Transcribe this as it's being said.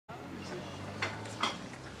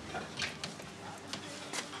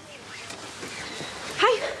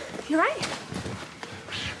You right?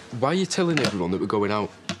 Why are you telling everyone that we're going out?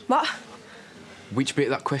 What? Which bit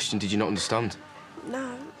of that question did you not understand?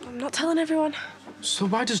 No, I'm not telling everyone. So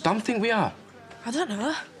why does Dan think we are? I don't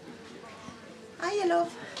know. Hiya,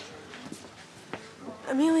 love.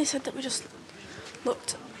 Amelia said that we just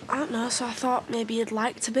looked, I don't know, so I thought maybe you'd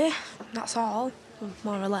like to be. That's all,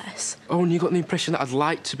 more or less. Oh, and you got the impression that I'd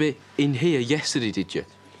like to be in here yesterday, did you?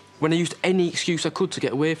 When I used any excuse I could to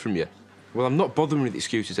get away from you? Well, I'm not bothering with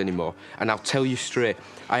excuses anymore, and I'll tell you straight,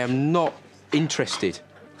 I am not interested.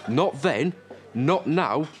 Not then, not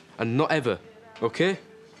now, and not ever, OK?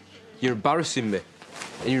 You're embarrassing me,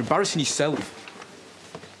 and you're embarrassing yourself.